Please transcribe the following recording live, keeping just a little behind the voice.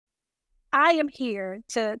I am here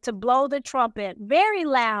to blow the trumpet very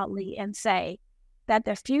loudly and say that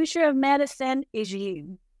the future of medicine is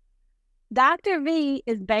you. Dr. V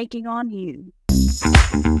is banking on you.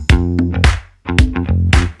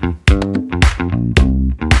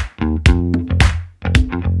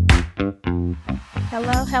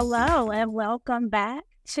 Hello, and welcome back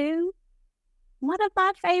to one of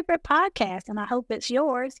my favorite podcasts, and I hope it's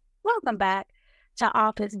yours. Welcome back to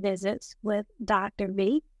Office Visits with Dr.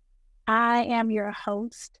 V. I am your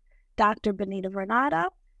host, Dr. Benita Vernado,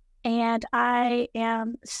 and I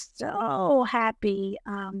am so happy,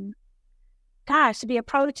 to be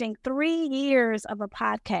approaching 3 years of a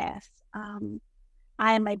podcast. I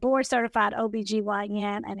am a board-certified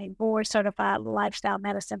OBGYN and a board-certified lifestyle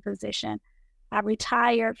medicine physician. I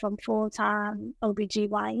retired from full-time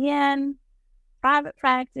OBGYN private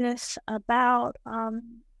practice about,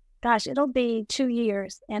 it'll be 2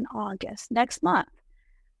 years in August, next month.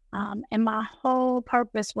 And my whole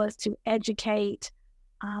purpose was to educate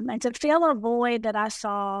and to fill a void that I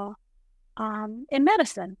saw in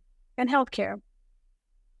medicine and healthcare.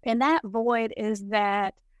 And that void is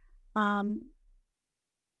that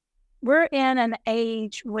we're in an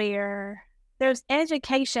age where there's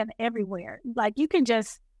education everywhere. Like, you can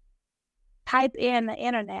just type in the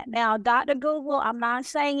internet. Now, Dr. Google, I'm not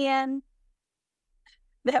saying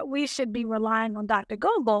that we should be relying on Dr.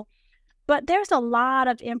 Google, but there's a lot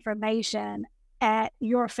of information at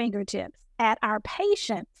your fingertips, at our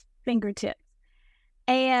patients' fingertips.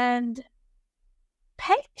 And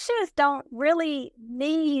patients don't really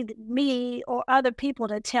need me or other people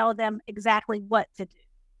to tell them exactly what to do.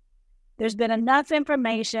 There's been enough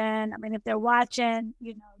information. I mean, if they're watching,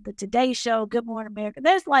 the Today Show, Good Morning America,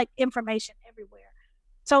 there's like information everywhere.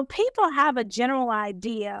 So people have a general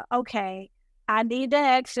idea, okay, I need to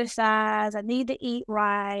exercise, I need to eat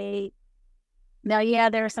right. Now, yeah,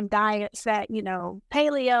 there are some diets that,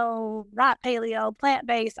 paleo, not paleo,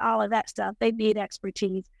 plant-based, all of that stuff, they need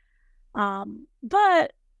expertise.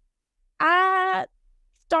 But I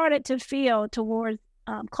started to feel towards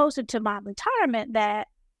closer to my retirement that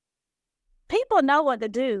people know what to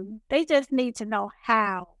do. They just need to know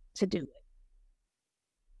how to do it.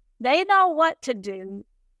 They know what to do.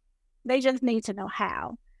 They just need to know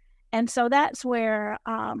how. And so that's where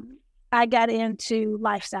I got into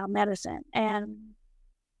lifestyle medicine. And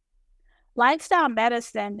lifestyle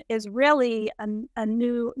medicine is really a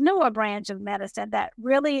newer branch of medicine that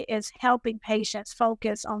really is helping patients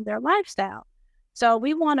focus on their lifestyle. So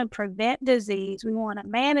we want to prevent disease. We want to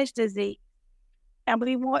manage disease. And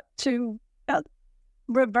we want to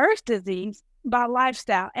reverse disease by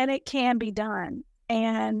lifestyle, and it can be done.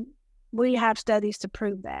 And we have studies to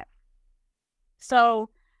prove that. So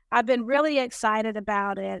I've been really excited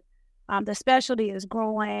about it. The specialty is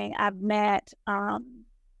growing. I've met other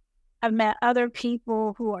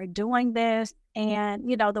people who are doing this, and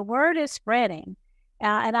the word is spreading.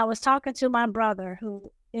 And I was talking to my brother,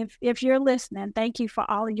 who, if you're listening, thank you for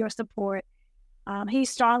all of your support. He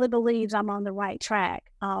strongly believes I'm on the right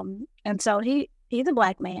track. And so he's a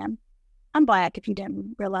Black man. I'm Black, if you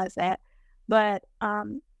didn't realize that. But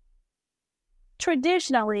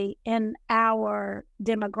traditionally in our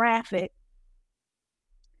demographic,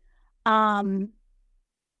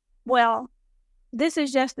 this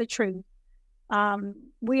is just the truth.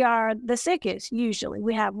 We are the sickest usually.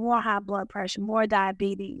 We have more high blood pressure, more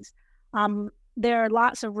diabetes. There are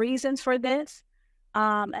lots of reasons for this.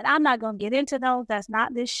 And I'm not going to get into those. That's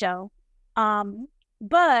not this show.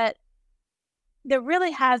 But there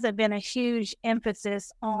really hasn't been a huge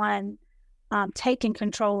emphasis on taking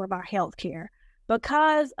control of our healthcare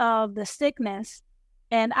because of the sickness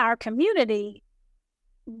in our community.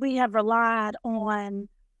 We have relied on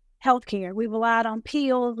healthcare. We relied on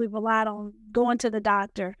pills. We relied on going to the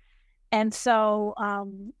doctor. And so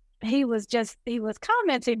he was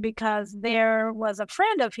commenting because there was a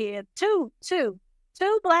friend of his, two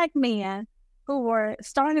Black men who were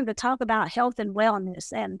starting to talk about health and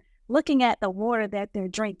wellness and looking at the water that they're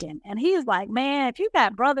drinking. And he's like, man, if you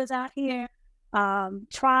got brothers out here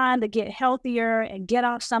trying to get healthier and get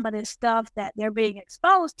off some of this stuff that they're being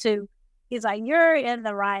exposed to, he's like, you're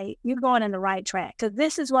going in the right track, because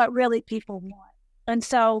this is what really people want. And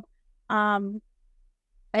so,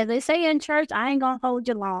 as they say in church, I ain't going to hold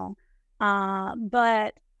you long.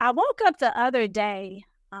 But I woke up the other day.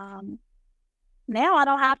 Now I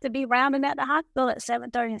don't have to be rounding at the hospital at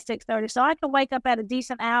 7:30 and 6:30. So I can wake up at a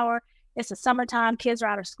decent hour. It's the summertime. Kids are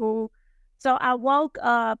out of school. So I woke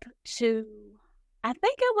up to, I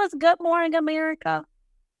think it was Good Morning America.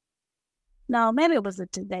 No, maybe it was the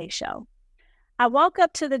Today Show. I woke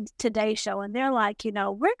up to the Today Show, and they're like, we're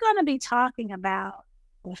going to be talking about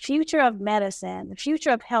the future of medicine, the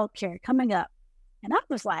future of healthcare coming up. And I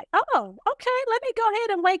was like, oh, okay, let me go ahead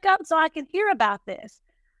and wake up so I can hear about this.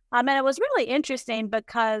 And it was really interesting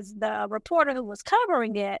because the reporter who was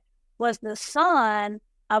covering it was the son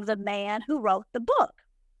of the man who wrote the book.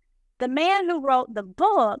 The man who wrote the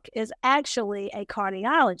book is actually a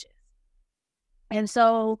cardiologist. And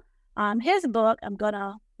so his book, I'm going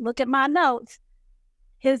to look at my notes.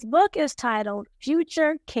 His book is titled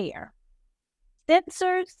Future Care,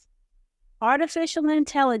 Sensors, Artificial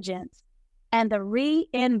Intelligence, and the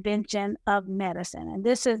Reinvention of Medicine. And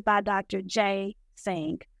this is by Dr. Jay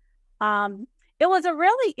Singh. It was a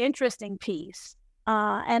really interesting piece,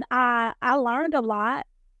 and I learned a lot,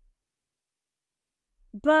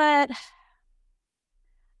 but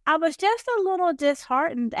I was just a little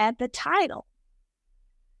disheartened at the title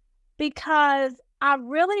because I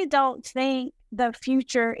really don't think the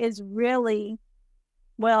future is really,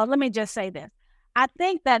 well, let me just say this. I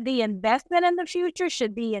think that the investment in the future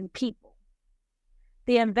should be in people.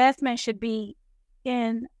 The investment should be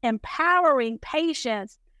in empowering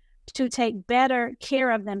patients to take better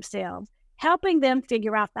care of themselves, helping them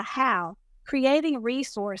figure out the how, creating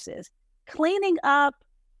resources, cleaning up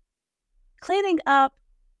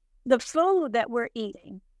the food that we're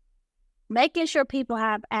eating, making sure people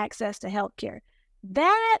have access to healthcare.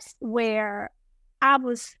 That's where I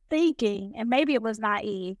was thinking, and maybe it was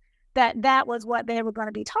naive, that was what they were going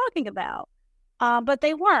to be talking about. But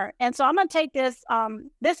they weren't. And so I'm going to take this.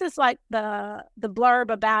 This is like the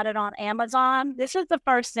blurb about it on Amazon. This is the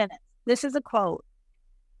first sentence. This is a quote.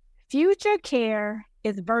 Future care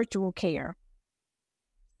is virtual care.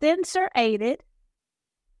 Sensor-aided,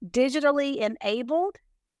 digitally enabled,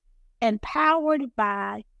 and powered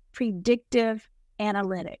by predictive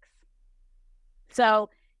analytics. So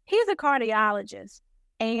he's a cardiologist.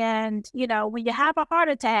 And, when you have a heart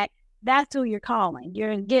attack, that's who you're calling.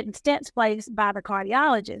 You're getting stents placed by the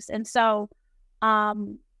cardiologist. And so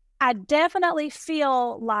I definitely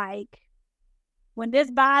feel like when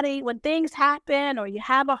things happen or you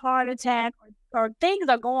have a heart attack or things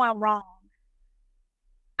are going wrong,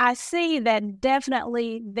 I see that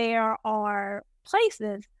definitely there are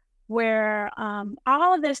places where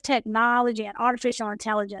all of this technology and artificial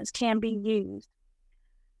intelligence can be used.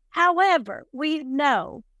 However, we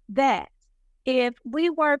know that if we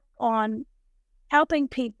work on helping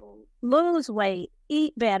people lose weight,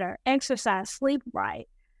 eat better, exercise, sleep right,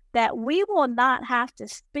 that we will not have to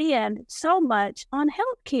spend so much on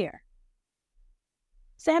healthcare.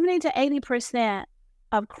 70 to 80%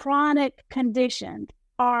 of chronic conditions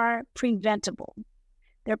are preventable.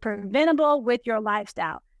 They're preventable with your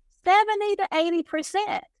lifestyle. 70 to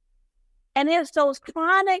 80%. And it's those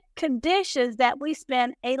chronic conditions that we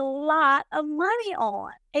spend a lot of money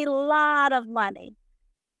on, a lot of money.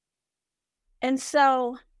 And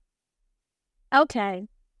so, okay,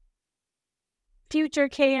 future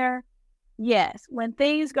care, yes, when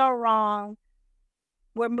things go wrong,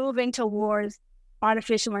 we're moving towards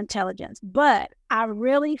artificial intelligence. But I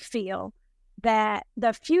really feel that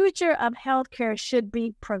the future of healthcare should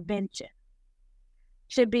be prevention.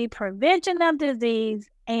 Should be prevention of disease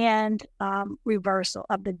and reversal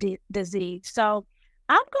of the disease. So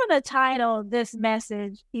I'm going to title this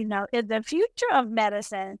message, is the future of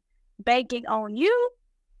medicine banking on you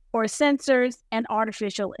or sensors and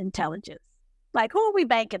artificial intelligence? Like, who are we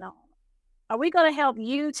banking on? Are we going to help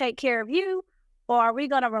you take care of you, or are we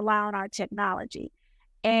going to rely on our technology?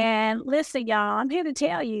 And listen, y'all, I'm here to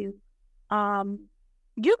tell you, you're going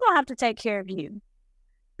to have to take care of you,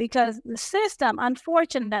 because the system,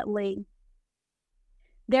 unfortunately,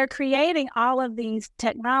 they're creating all of these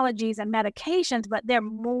technologies and medications, but they're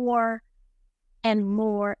more and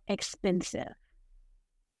more expensive.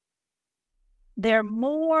 They're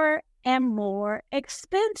more and more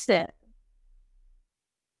expensive.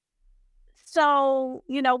 So,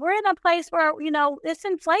 we're in a place where, it's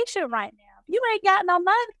inflation right now. If you ain't got no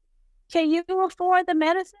money, can you afford the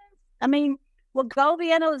medicine? I mean,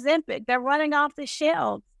 Wegovy and Ozempic, they're running off the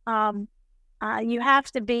shelves. You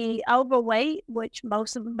have to be overweight, which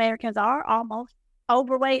most of Americans are, almost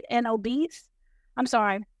overweight and obese. I'm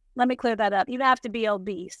sorry, let me clear that up. You have to be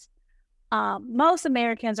obese. Most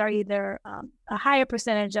Americans are either, a higher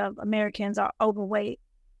percentage of Americans are overweight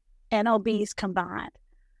and obese combined.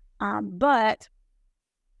 But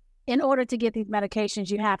in order to get these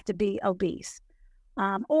medications, you have to be obese,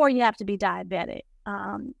 or you have to be diabetic.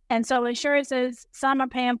 And so insurances, some are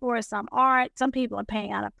paying for it, some aren't. Some people are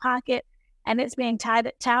paying out of pocket, and it's being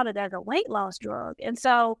touted as a weight loss drug. And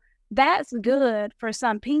so that's good for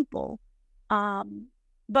some people.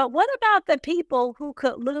 But what about the people who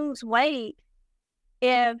could lose weight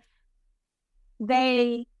if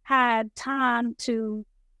they had time to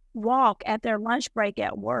walk at their lunch break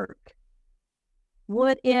at work?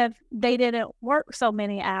 What if they didn't work so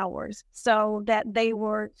many hours so that they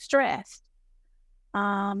were stressed?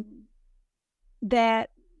 That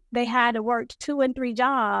they had to work 2 and 3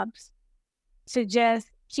 jobs to just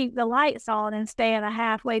keep the lights on and stay in a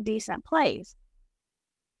halfway decent place.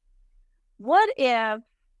 What if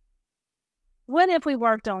we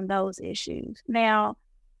worked on those issues? Now,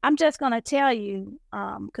 I'm just going to tell you,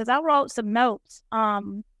 because I wrote some notes.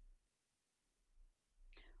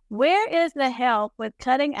 Where is the help with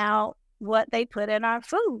cutting out what they put in our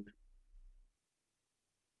food?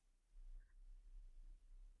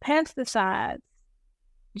 Pesticides,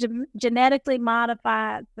 genetically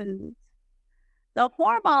modified foods, the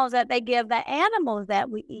hormones that they give the animals that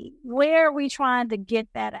we eat. Where are we trying to get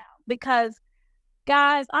that out? Because,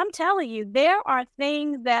 guys, I'm telling you, there are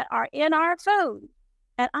things that are in our food,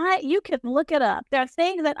 and you can look it up. There are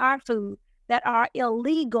things in our food that are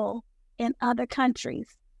illegal in other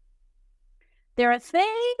countries. There are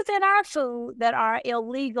things in our food that are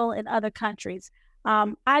illegal in other countries.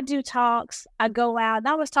 I do talks. I go out, and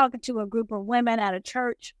I was talking to a group of women at a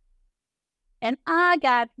church, and I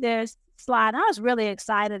got this slide. I was really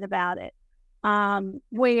excited about it,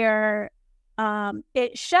 where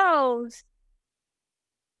it shows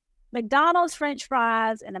McDonald's French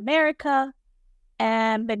fries in America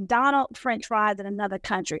and McDonald's French fries in another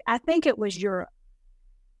country. I think it was Europe.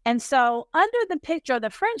 And so under the picture of the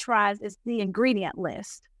French fries is the ingredient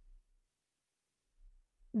list.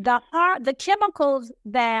 The chemicals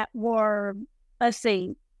that were,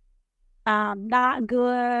 not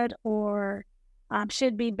good or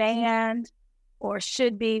should be banned or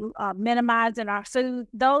should be minimized in our food,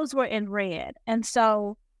 those were in red. And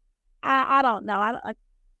so I don't know.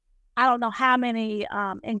 I don't know how many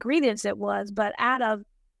ingredients it was, but I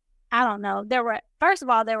don't know. First of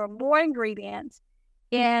all, there were more ingredients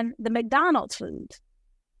in the McDonald's food.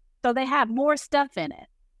 So they have more stuff in it,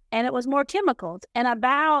 and it was more chemicals. And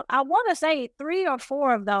I want to say 3 or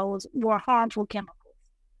 4 of those were harmful chemicals.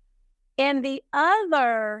 In the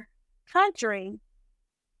other country,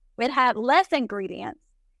 it had less ingredients,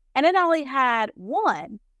 and it only had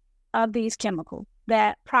 1 of these chemicals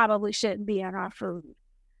that probably shouldn't be in our food.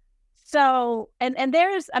 So, and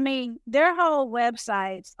there's, their whole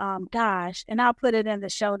websites, and I'll put it in the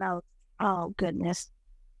show notes. Oh, goodness.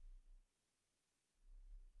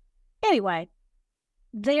 Anyway,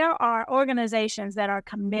 there are organizations that are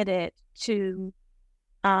committed to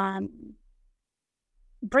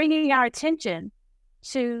bringing our attention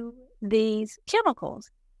to these chemicals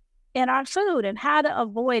in our food and how to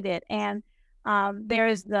avoid it. And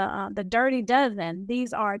there's the Dirty Dozen.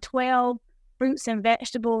 These are 12 fruits and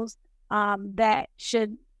vegetables that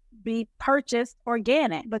should be purchased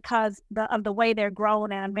organic because of the way they're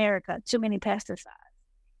grown in America. Too many pesticides.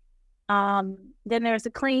 Then there's the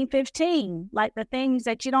Clean 15, like the things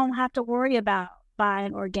that you don't have to worry about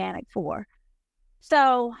buying organic for.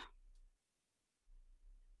 So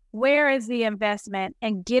where is the investment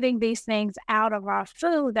in getting these things out of our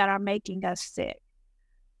food that are making us sick?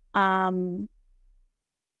 And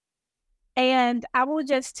I will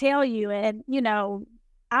just tell you, and,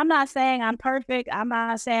 I'm not saying I'm perfect. I'm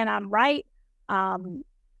not saying I'm right.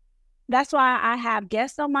 That's why I have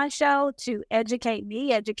guests on my show to educate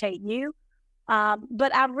me, educate you.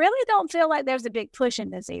 But I really don't feel like there's a big push in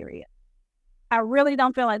this area. I really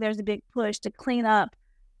don't feel like there's a big push to clean up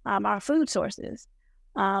our food sources.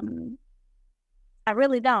 I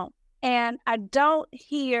really don't. And I don't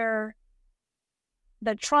hear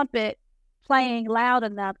the trumpet playing loud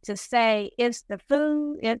enough to say it's the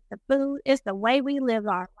food, it's the way we live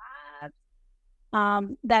our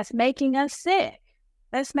lives that's making us sick.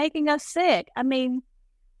 That's making us sick.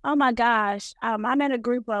 Oh my gosh. I'm in a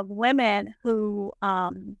group of women who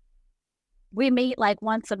we meet like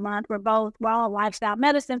once a month. We're all lifestyle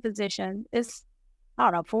medicine physicians. It's,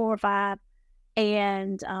 4 or 5.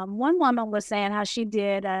 And one woman was saying how she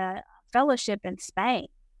did a fellowship in Spain.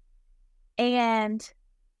 And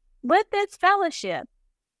with this fellowship,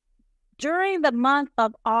 during the month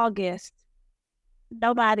of August,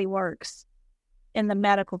 nobody works in the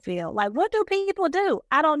medical field. Like, what do people do?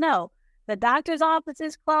 I don't know. The doctor's office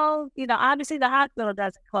is closed. Obviously the hospital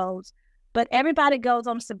doesn't close, but everybody goes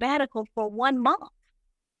on sabbatical for 1 month.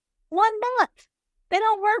 1 month. They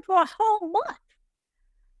don't work for a whole month.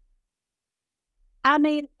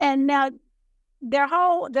 And now there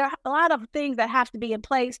are a lot of things that have to be in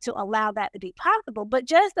place to allow that to be possible. But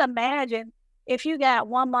just imagine if you got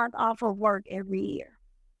 1 month off of work every year.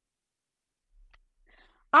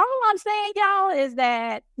 All I'm saying, y'all, is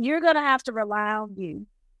that you're going to have to rely on you.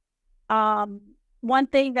 Um, One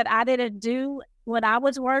thing that I didn't do when I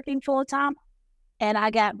was working full time and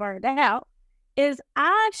I got burned out is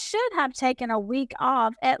I should have taken a week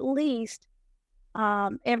off at least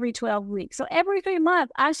every 12 weeks. So every 3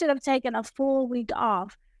 months, I should have taken a full week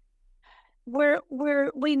off.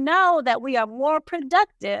 We know that we are more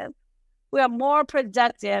productive. We are more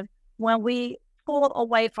productive when we pull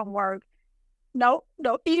away from work. No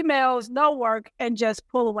emails, no work, and just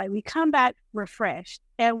pull away. We come back refreshed,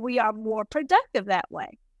 and we are more productive that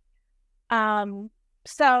way.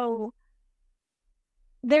 So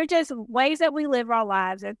they're just ways that we live our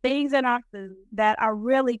lives and things in our food that are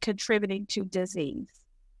really contributing to disease,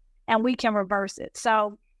 and we can reverse it.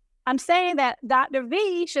 So I'm saying that Dr.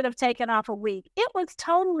 V should have taken off a week. It was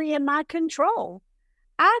totally in my control.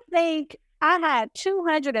 I think I had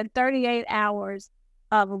 238 hours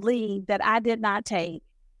of leave that I did not take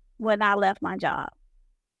when I left my job.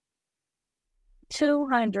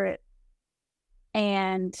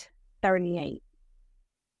 238.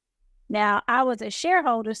 Now, I was a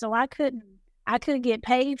shareholder, so I couldn't get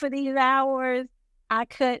paid for these hours. I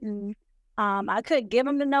couldn't give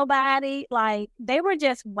them to nobody. Like, they were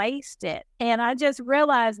just wasted. And I just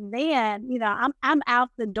realized then, I'm out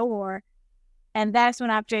the door. And that's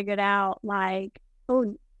when I figured out, like,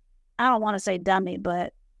 oh, I don't want to say dummy,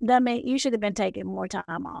 but dummy, you should have been taking more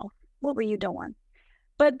time off. What were you doing?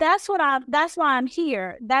 But that's why I'm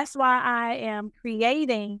here. That's why I am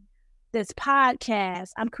creating this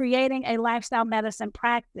podcast. I'm creating a lifestyle medicine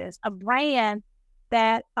practice, a brand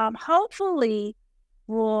that hopefully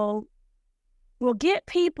will get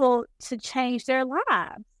people to change their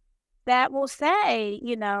lives. That will say,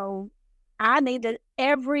 I need to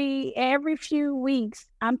every few weeks,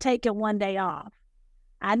 I'm taking one day off.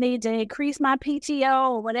 I need to increase my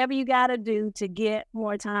PTO or whatever you got to do to get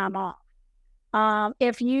more time off.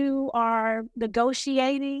 If you are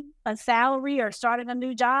negotiating a salary or starting a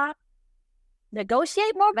new job,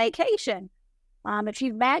 negotiate more vacation. If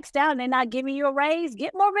you've maxed out and they're not giving you a raise,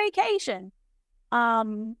 get more vacation. The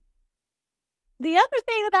other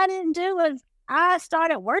thing that I didn't do is I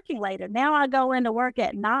started working later. Now I go into work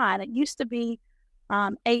at 9. It used to be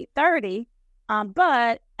 8:30,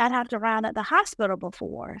 but I'd have to round at the hospital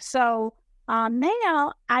before. So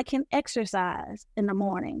now I can exercise in the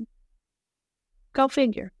morning. Go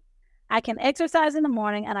figure. I can exercise in the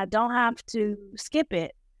morning and I don't have to skip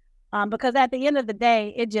it because at the end of the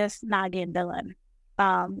day, it just not getting done.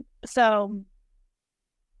 So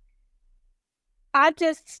I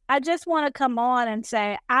just want to come on and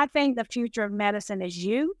say, I think the future of medicine is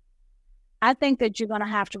you. I think that you're going to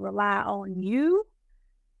have to rely on you,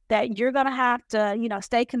 that you're going to have to,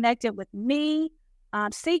 stay connected with me,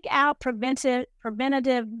 seek out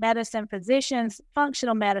preventative medicine physicians,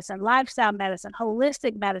 functional medicine, lifestyle medicine,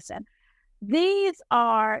 holistic medicine. These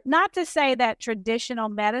are not to say that traditional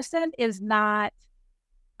medicine does not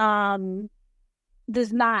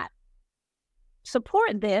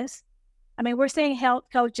support this. I mean, we're seeing health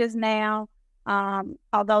coaches now,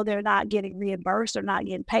 although they're not getting reimbursed or not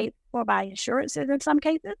getting paid for by insurances in some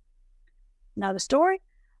cases. Another story.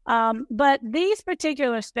 But these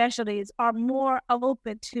particular specialties are more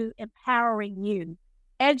open to empowering you,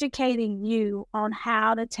 educating you on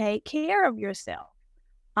how to take care of yourself,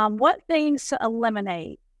 what things to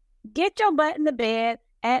eliminate. Get your butt in the bed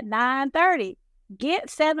at 9:30. Get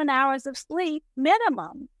 7 hours of sleep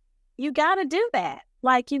minimum. You got to do that.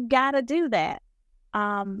 You've got to do that.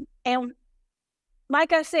 And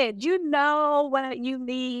like I said, you know what you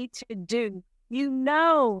need to do. You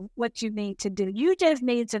know what you need to do. You just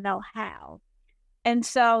need to know how. And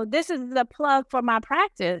so this is the plug for my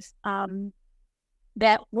practice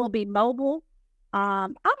that will be mobile. I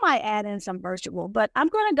might add in some virtual, but I'm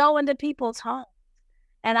going to go into people's homes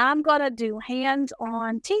and I'm going to do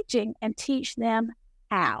hands-on teaching and teach them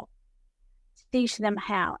how.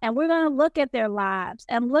 And we're going to look at their lives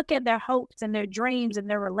and look at their hopes and their dreams and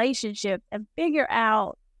their relationships and figure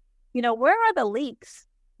out, where are the leaks?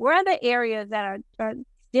 Where are the areas that are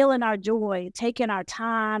stealing our joy, taking our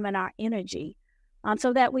time and our energy,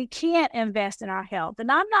 so that we can't invest in our health? And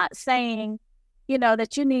I'm not saying,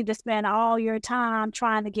 that you need to spend all your time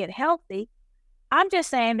trying to get healthy. I'm just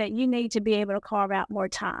saying that you need to be able to carve out more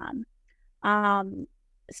time.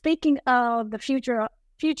 Speaking of the future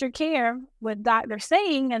care with Dr.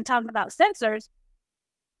 Singh and talking about sensors,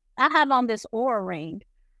 I have on this Oura Ring.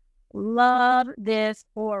 Love this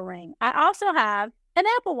Oura Ring. I also have an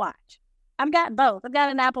Apple Watch. I've got both. I've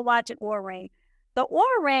got an Apple Watch and Oura Ring. The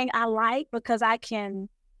Oura Ring I like because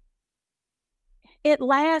it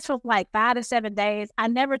lasts for 5 to 7 days. I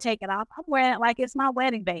never take it off. I'm wearing it like it's my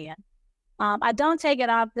wedding band. I don't take it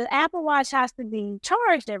off. The Apple Watch has to be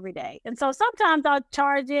charged every day. And so sometimes I'll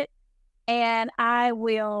charge it and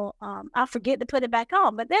I'll forget to put it back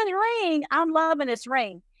on. But then Ring, I'm loving this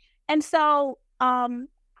Ring. And so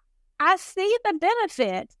I see the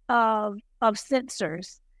benefit of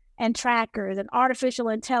sensors and trackers and artificial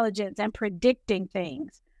intelligence and predicting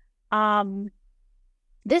things.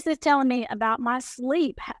 This is telling me about my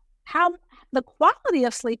sleep, how the quality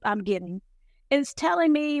of sleep I'm getting. It's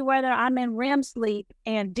telling me whether I'm in REM sleep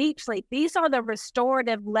and deep sleep. These are the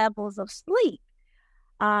restorative levels of sleep.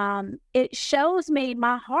 It shows me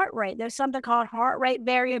my heart rate. There's something called heart rate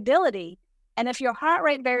variability. And if your heart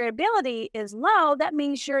rate variability is low, that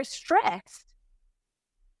means you're stressed.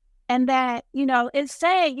 And that, it's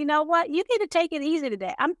saying, you know what, you need to take it easy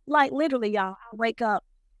today. I'm like, literally, y'all, I wake up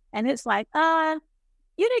and it's like, you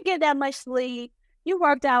didn't get that much sleep. You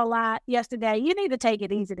worked out a lot yesterday. You need to take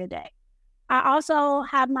it easy today. I also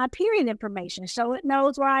have my period information, so it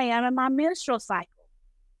knows where I am in my menstrual cycle.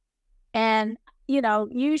 And,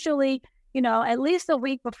 usually, at least a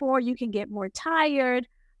week before, you can get more tired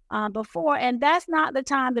before. And that's not the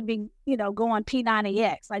time to be, going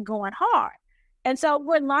P90X, like going hard. And so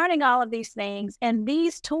we're learning all of these things, and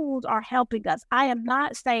these tools are helping us. I am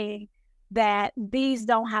not saying that these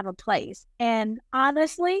don't have a place. And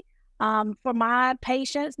honestly, for my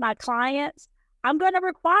patients, my clients, I'm going to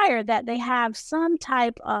require that they have some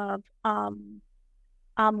type of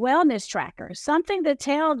wellness tracker, something to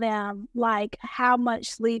tell them like how much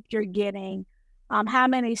sleep you're getting, how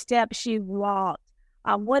many steps you've walked,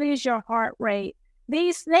 what is your heart rate,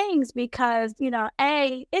 these things, because,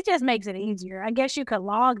 it just makes it easier. I guess you could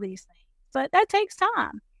log these things, but that takes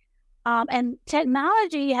time. And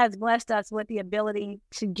technology has blessed us with the ability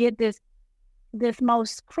to get this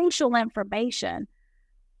most crucial information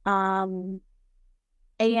and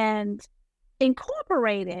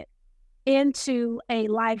incorporate it into a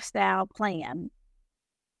lifestyle plan.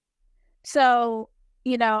 So,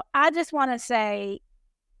 I just want to say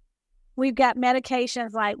we've got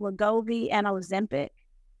medications like Wegovy and Ozempic.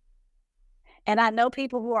 And I know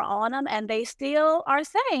people who are on them, and they still are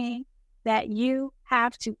saying that you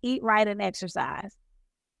have to eat right and exercise.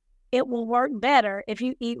 It will work better if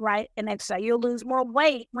you eat right and exercise. You'll lose more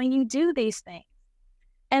weight when you do these things.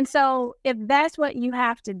 And so if that's what you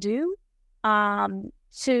have to do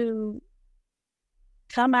to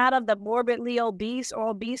come out of the morbidly obese or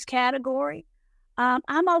obese category,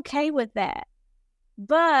 I'm okay with that.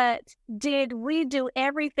 But did we do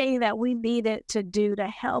everything that we needed to do to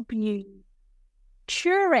help you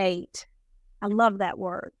curate? I love that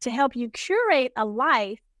word. To help you curate a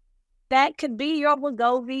life that could be your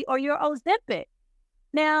Wegovy or your Ozempic.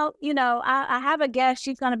 Now, I have a guest.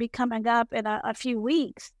 She's going to be coming up in a few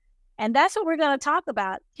weeks. And that's what we're going to talk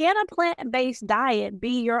about. Can a plant-based diet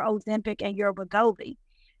be your Ozempic and your Wegovy?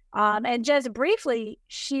 And just briefly,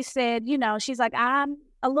 she said, she's like, I'm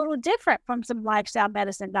a little different from some lifestyle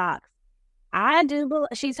medicine docs.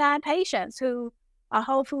 She's had patients who a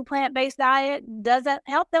whole food plant-based diet doesn't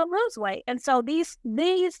help them lose weight. And so these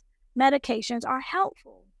medications are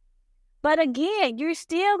helpful. But again, you're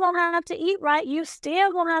still going to have to eat right. You're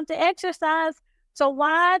still going to have to exercise. So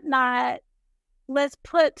why not let's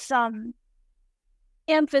put some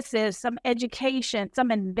emphasis, some education,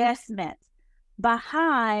 some investment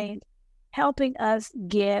behind helping us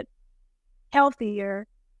get healthier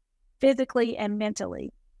physically and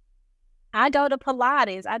mentally. I go to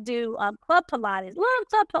Pilates. I do Club Pilates. Love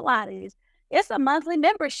Club Pilates. It's a monthly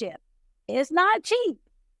membership. It's not cheap.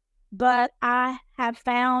 But I have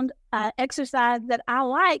found exercise that I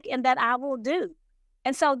like and that I will do.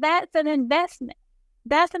 And so that's an investment.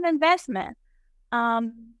 That's an investment.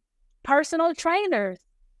 Personal trainers,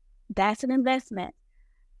 that's an investment.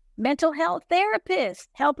 Mental health therapists,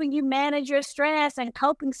 helping you manage your stress and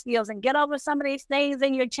coping skills and get over some of these things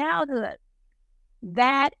in your childhood.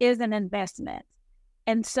 That is an investment.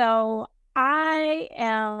 And so I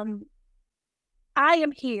am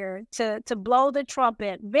here to blow the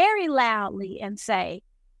trumpet very loudly and say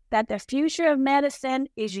that the future of medicine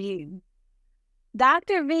is you.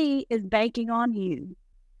 Dr. V is banking on you.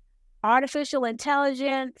 Artificial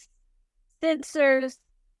intelligence, sensors,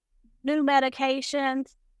 new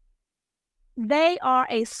medications, they are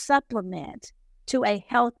a supplement to a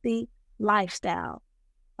healthy lifestyle.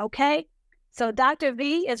 Okay? So Dr.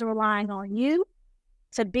 V is relying on you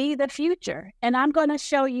to be the future. And I'm going to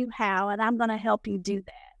show you how, and I'm going to help you do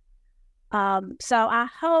that. So I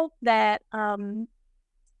hope that,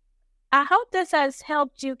 this has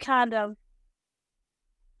helped you kind of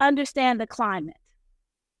understand the climate,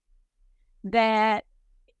 that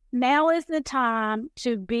now is the time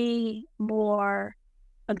to be more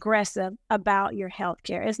aggressive about your health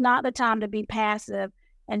care. It's not the time to be passive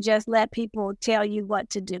and just let people tell you what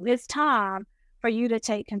to do. It's time for you to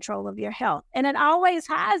take control of your health. And it always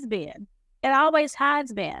has been. It always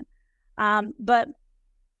has been. But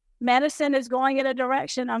medicine is going in a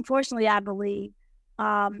direction, unfortunately, I believe,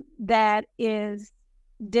 that is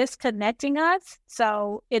disconnecting us.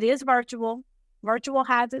 So it is virtual. Virtual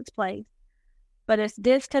has its place, but it's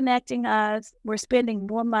disconnecting us. We're spending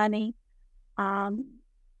more money. And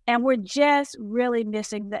we're just really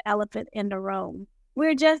missing the elephant in the room.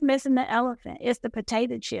 We're just missing the elephant. It's the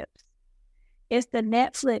potato chips. It's the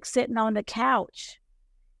Netflix sitting on the couch.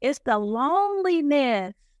 It's the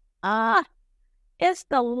loneliness. It's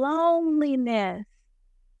the loneliness.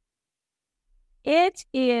 It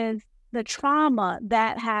is the trauma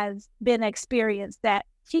that has been experienced that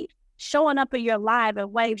keeps showing up in your life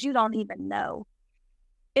in ways you don't even know.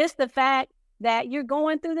 It's the fact that you're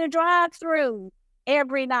going through the drive-thru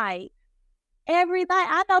every night. Every night.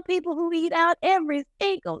 I know people who eat out every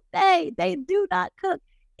single day. They do not cook.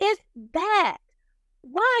 It's that.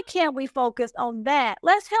 Why can't we focus on that?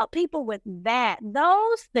 Let's help people with that.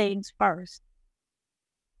 Those things first.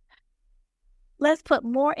 Let's put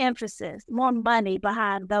more emphasis, more money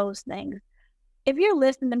behind those things. If you're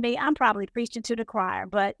listening to me, I'm probably preaching to the choir.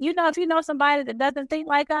 But, if you know somebody that doesn't think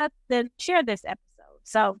like us, then share this episode.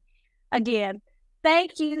 So, again,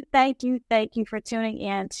 thank you for tuning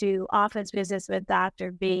in to Office Visits with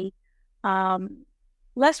Dr. B.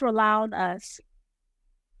 Let's rely on us.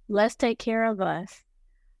 Let's take care of us.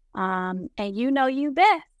 And you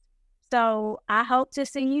best. So I hope to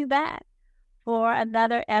see you back for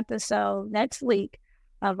another episode next week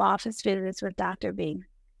of Office Visits with Dr. B.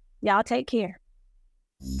 Y'all take care.